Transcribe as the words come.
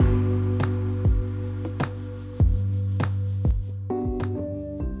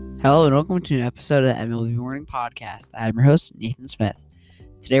Hello and welcome to an episode of the MLB Morning Podcast. I'm your host, Nathan Smith.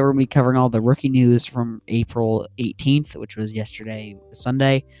 Today we're going to be covering all the rookie news from April 18th, which was yesterday,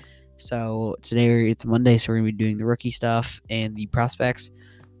 Sunday. So today it's Monday, so we're going to be doing the rookie stuff and the prospects.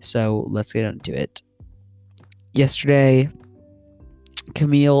 So let's get into it. Yesterday,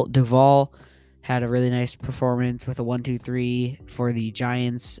 Camille Duvall had a really nice performance with a 1-2-3 for the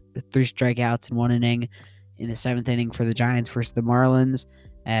Giants, 3 strikeouts in 1 inning in the 7th inning for the Giants versus the Marlins,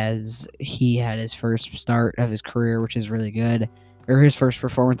 as he had his first start of his career, which is really good, or his first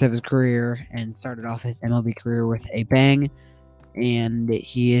performance of his career, and started off his MLB career with a bang. And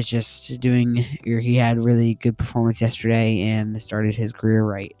he is just he had really good performance yesterday and started his career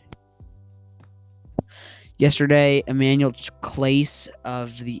right. Yesterday, Emmanuel Clace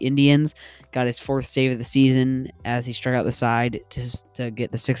of the Indians got his 4th save of the season as he struck out the side to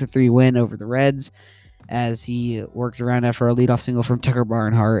get the 6-3 win over the Reds, as he worked around after a leadoff single from Tucker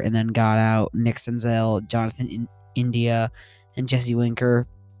Barnhart and then got out Nick Senzel, Jonathan India, and Jesse Winker.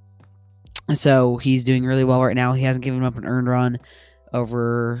 So he's doing really well right now. He hasn't given up an earned run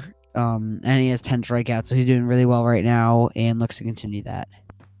and he has 10 strikeouts, so he's doing really well right now and looks to continue that.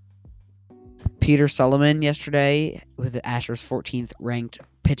 Peter Sullivan yesterday, with the Astros' 14th ranked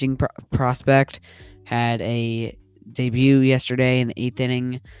pitching prospect, had a debut yesterday in the 8th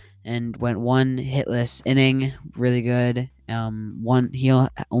inning and went 1 hitless inning. Really good. He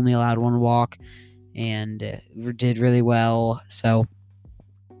only allowed 1 walk and did really well. So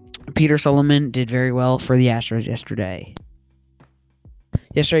Peter Sullivan did very well for the Astros yesterday.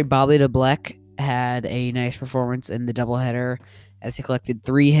 Yesterday, Bobby DeBleck had a nice performance in the doubleheader as he collected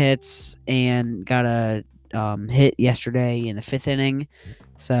 3 hits and got a hit yesterday in the 5th inning.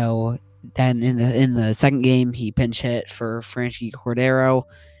 So then in the second game, he pinch hit for Franchi Cordero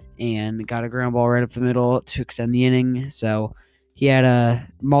and got a ground ball right up the middle to extend the inning. So he had a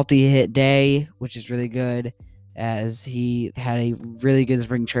multi-hit day, which is really good, as he had a really good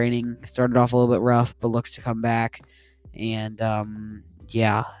spring training. Started off a little bit rough, but looks to come back. And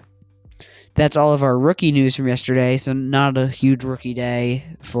yeah, that's all of our rookie news from yesterday. So not a huge rookie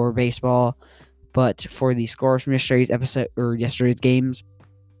day for baseball, but for the scores from yesterday's episode or yesterday's games,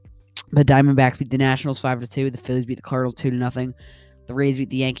 the Diamondbacks beat the Nationals 5-2. The Phillies beat the Cardinals 2-0. The Rays beat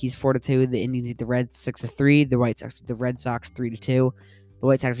the Yankees 4-2. The Indians beat the Reds 6-3. The White Sox beat the Red Sox 3-2. The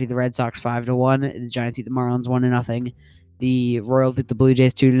White Sox beat the Red Sox 5-1. The Giants beat the Marlins 1-0. The Royals beat the Blue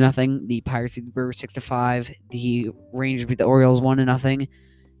Jays 2-0. The Pirates beat the Brewers 6-5. The Rangers beat the Orioles 1-0.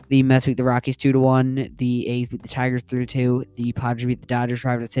 The Mets beat the Rockies 2-1. The A's beat the Tigers 3-2. The Padres beat the Dodgers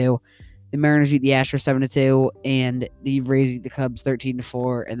 5-2. The Mariners beat the Astros 7-2. And the Rays beat the Cubs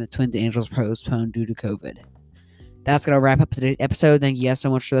 13-4. And the Twins and Angels postponed due to COVID. That's going to wrap up today's episode. Thank you guys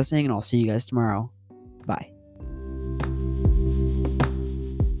so much for listening, and I'll see you guys tomorrow. Bye.